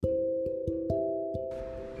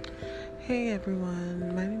Hey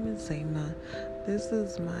everyone, my name is Zaina. This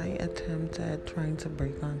is my attempt at trying to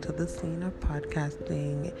break onto the scene of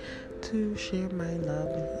podcasting to share my love,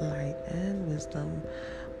 light, and wisdom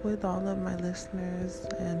with all of my listeners,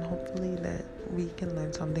 and hopefully that we can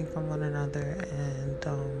learn something from one another. And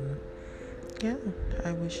yeah,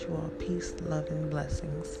 I wish you all peace, love, and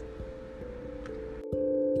blessings.